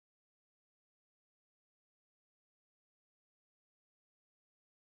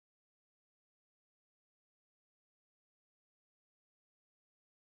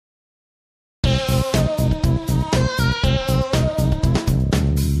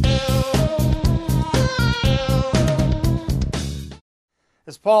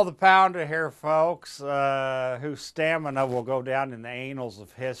Paul the Pounder here, folks, whose stamina will go down in the annals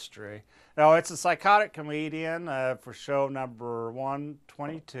of history. No, it's a Psychotic Comedian for show number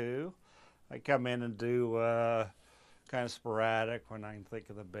 122. I come in and do kind of sporadic when I can think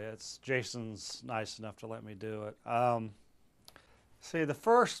of the bits. Jason's nice enough to let me do it. See, the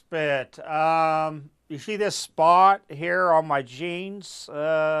first bit, you see this spot here on my jeans,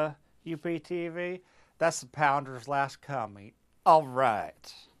 UPTV? That's the Pounder's last coming. All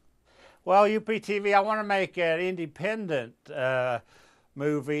right. Well, UPTV, I want to make an independent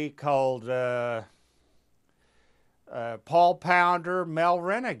movie called Paul Pounder, Mel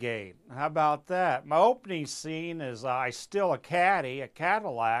Renegade. How about that? My opening scene is I steal a caddy, a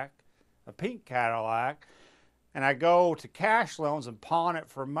Cadillac, a pink Cadillac, and I go to cash loans and pawn it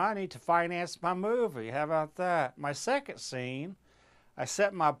for money to finance my movie. How about that? My second scene, I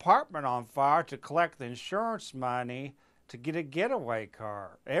set my apartment on fire to collect the insurance money to get a getaway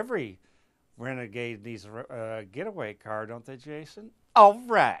car. Every renegade needs a getaway car, don't they, Jason? All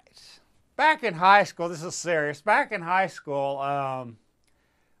right. Back in high school, this is serious. Back in high school,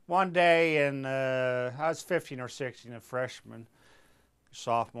 one day I was 15 or 16, a freshman,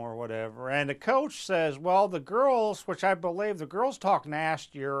 sophomore, whatever, and the coach says, well, the girls, which I believe the girls talk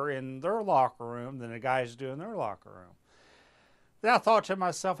nastier in their locker room than the guys do in their locker room. Then I thought to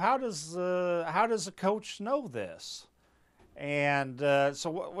myself, how does the coach know this? And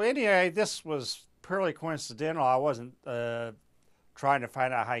so anyway, this was purely coincidental. I wasn't trying to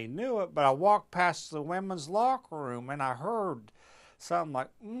find out how he knew it, but I walked past the women's locker room and I heard something like,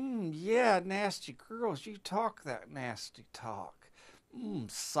 yeah, nasty girls, you talk that nasty talk.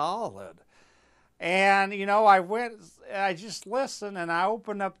 Solid. And, you know, I just listened and I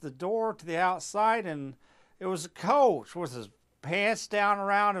opened up the door to the outside and it was a coach with his pants down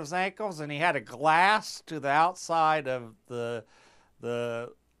around his ankles and he had a glass to the outside of the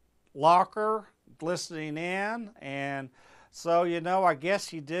locker glistening in. And so, you know, I guess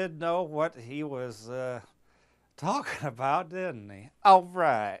he did know what he was talking about, didn't he? All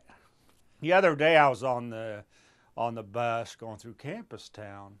right. The other day I was on the bus going through campus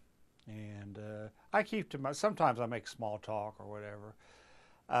town, and I keep to my, sometimes I make small talk or whatever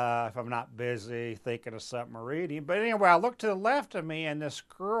if I'm not busy thinking of something or reading. But anyway, I looked to the left of me and this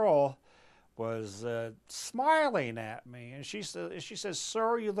girl was smiling at me, and she says,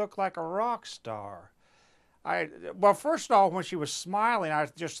 sir, you look like a rock star. Well, first of all, when she was smiling, I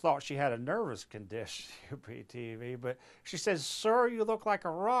just thought she had a nervous condition, UPTV, but she says, sir, you look like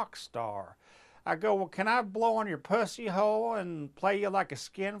a rock star. I go, well, can I blow on your pussy hole and play you like a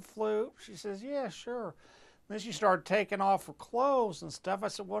skin flute? She says, yeah, sure. Then she started taking off her clothes and stuff. I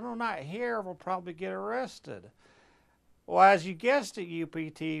said, well, no, not here. We'll probably get arrested. Well, as you guessed it,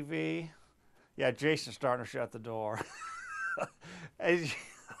 UPTV, yeah, Jason's starting to shut the door.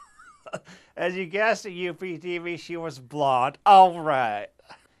 As you guessed it, UPTV, she was blonde. All right.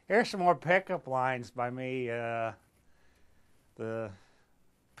 Here's some more pickup lines by me,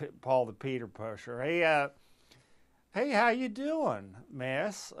 Paul the Peter Pusher. Hey, how you doing,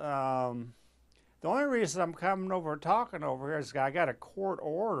 miss? The only reason I'm coming over and talking over here is I got a court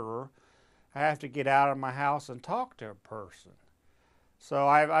order. I have to get out of my house and talk to a person. So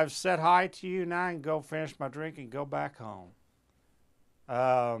I've said hi to you now and go finish my drink and go back home.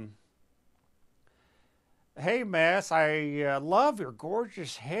 Hey, miss, I love your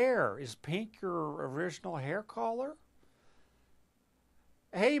gorgeous hair. Is pink your original hair color?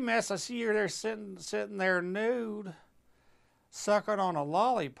 Hey, miss, I see you're there sitting there nude, sucking on a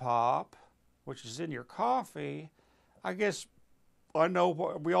lollipop, which is in your coffee. I guess I know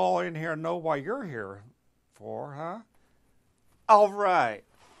what we all in here know why you're here for, huh? All right.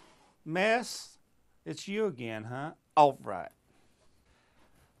 Miss, it's you again, huh? All right.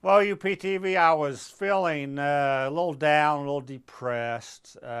 Well, UPTV, I was feeling a little down, a little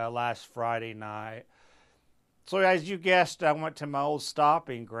depressed last Friday night. So as you guessed, I went to my old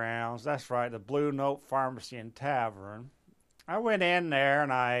stopping grounds. That's right, the Blue Note Pharmacy and Tavern. I went in there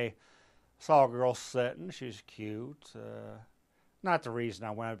and I saw a girl sitting. She was cute. Not the reason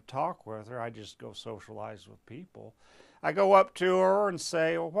I went to talk with her. I just go socialize with people. I go up to her and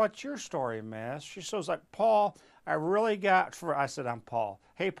say, well, what's your story, miss? She says, like, Paul, I said, I'm Paul.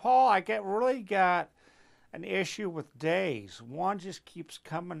 Hey, Paul, really got an issue with days. One just keeps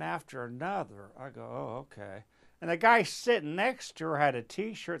coming after another. I go, oh, okay. And the guy sitting next to her had a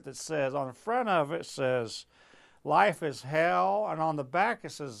t-shirt that says, on the front of it says, life is hell. And on the back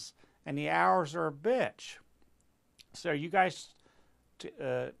it says, and the hours are a bitch. So are you guys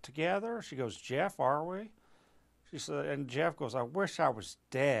together? She goes, Jeff, are we? She said, and Jeff goes, I wish I was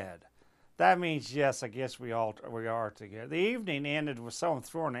dead. That means yes, I guess we are together. The evening ended with someone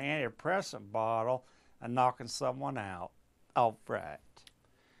throwing an antidepressant bottle and knocking someone out. All right.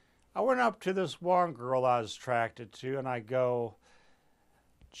 I went up to this one girl I was attracted to, and I go,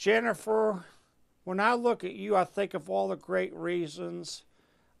 Jennifer, when I look at you, I think of all the great reasons.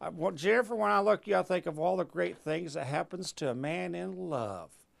 Jennifer, when I look at you, I think of all the great things that happens to a man in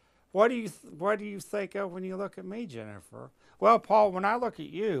love. What do you think of when you look at me, Jennifer? Well, Paul, when I look at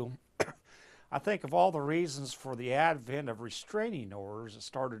you, I think of all the reasons for the advent of restraining orders that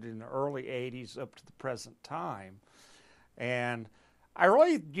started in the early 80s up to the present time. And I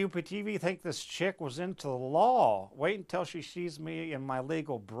really, UPTV, think this chick was into the law. Wait until she sees me in my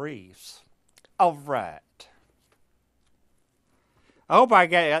legal briefs. All right. I hope I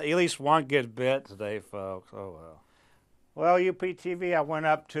get at least one good bit today, folks. Oh, well. Well, UPTV, I went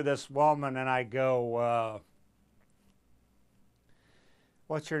up to this woman and I go,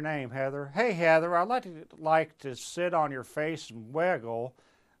 what's your name, Heather? Hey, Heather, I'd like to sit on your face and wiggle.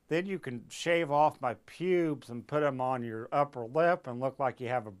 Then you can shave off my pubes and put them on your upper lip and look like you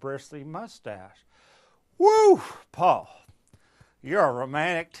have a bristly mustache. Woo, Paul, you're a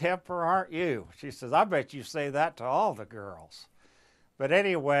romantic temper, aren't you? She says, I bet you say that to all the girls. But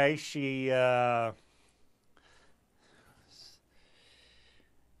anyway, she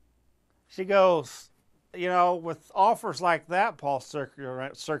goes, you know, with offers like that, Paul,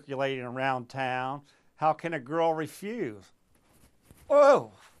 circulating around town, how can a girl refuse?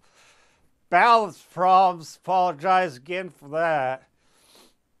 Whoa. Balance problems. Apologize again for that.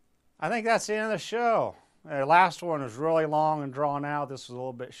 I think that's the end of the show. The last one was really long and drawn out. This was a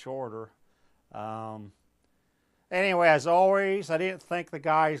little bit shorter. Anyway, as always, I didn't thank the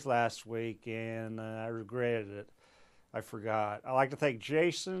guys last week, and I regretted it. I forgot. I'd like to thank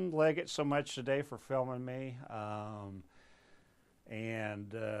Jason Leggett so much today for filming me,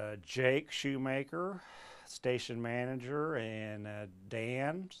 and Jake Shoemaker, station manager, and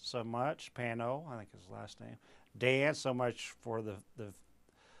Dan so much, Pano, I think is his last name. Dan so much for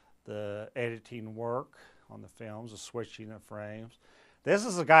the editing work on the films, the switching of frames. This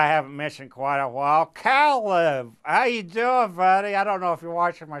is a guy I haven't mentioned quite a while, Caleb. How you doing, buddy? I don't know if you're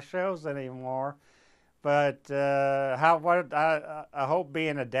watching my shows anymore, but I hope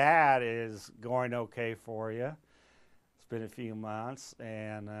being a dad is going okay for you. It's been a few months,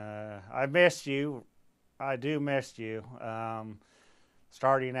 and I missed you. I do miss you.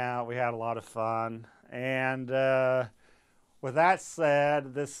 Starting out, we had a lot of fun. And with that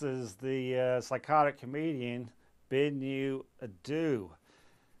said, this is the Psychotic Comedian bidding you adieu.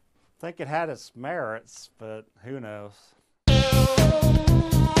 I think it had its merits, but who knows?